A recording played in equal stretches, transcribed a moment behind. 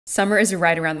Summer is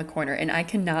right around the corner and I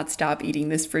cannot stop eating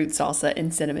this fruit salsa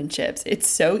and cinnamon chips. It's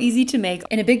so easy to make.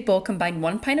 In a big bowl, combine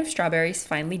 1 pint of strawberries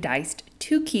finely diced,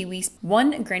 2 kiwis,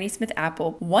 1 Granny Smith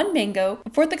apple, 1 mango,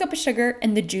 1/4 cup of sugar,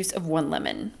 and the juice of 1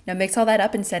 lemon. Now mix all that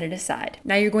up and set it aside.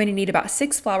 Now you're going to need about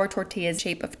 6 flour tortillas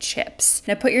shape of chips.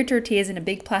 Now put your tortillas in a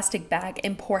big plastic bag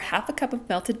and pour 1/2 cup of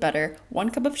melted butter, 1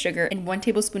 cup of sugar, and 1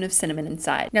 tablespoon of cinnamon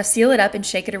inside. Now seal it up and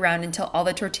shake it around until all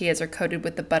the tortillas are coated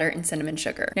with the butter and cinnamon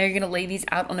sugar. Now you're going to lay these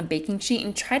out on a baking sheet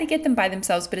and try to get them by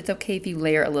themselves, but it's okay if you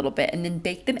layer a little bit, and then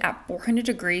bake them at 400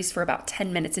 degrees for about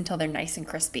 10 minutes until they're nice and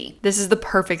crispy. This is the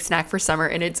perfect snack for summer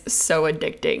and it's so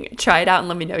addicting. Try it out and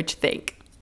let me know what you think.